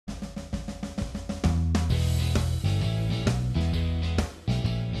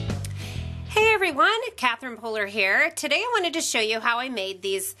everyone, Catherine Poehler here. Today I wanted to show you how I made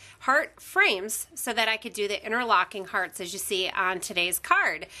these heart frames so that I could do the interlocking hearts as you see on today's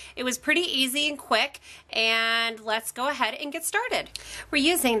card. It was pretty easy and quick, and let's go ahead and get started. We're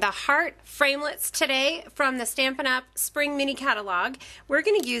using the heart framelits today from the Stampin' Up! Spring Mini Catalog. We're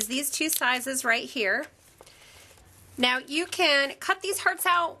going to use these two sizes right here. Now you can cut these hearts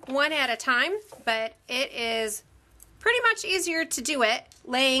out one at a time, but it is pretty much easier to do it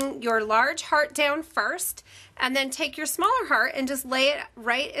laying your large heart down first and then take your smaller heart and just lay it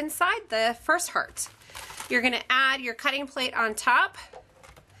right inside the first heart. You're going to add your cutting plate on top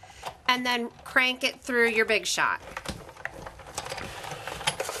and then crank it through your big shot.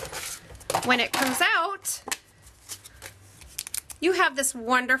 When it comes out, you have this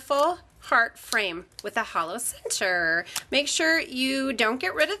wonderful heart frame with a hollow center. Make sure you don't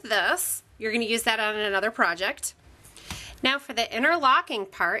get rid of this. You're going to use that on another project. Now for the interlocking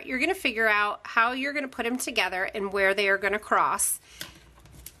part, you're going to figure out how you're going to put them together and where they are going to cross.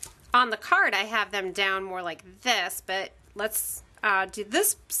 On the card I have them down more like this, but let's do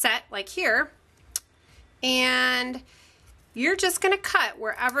this set like here. And you're just going to cut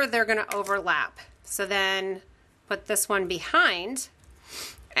wherever they're going to overlap. So then put this one behind,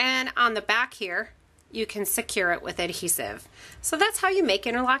 and on the back here you can secure it with adhesive. So that's how you make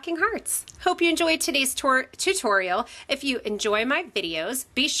interlocking hearts. Hope you enjoyed today's tutorial. If you enjoy my videos,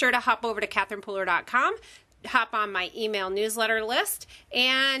 be sure to hop over to catherinepoehler.com, hop on my email newsletter list,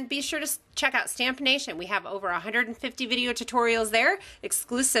 and be sure to check out Stampin' Nation. We have over 150 video tutorials there,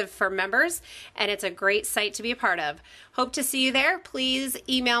 exclusive for members, and it's a great site to be a part of. Hope to see you there. Please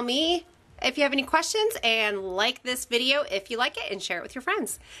email me if you have any questions, and like this video if you like it, and share it with your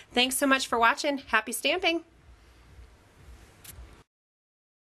friends. Thanks so much for watching. Happy stamping!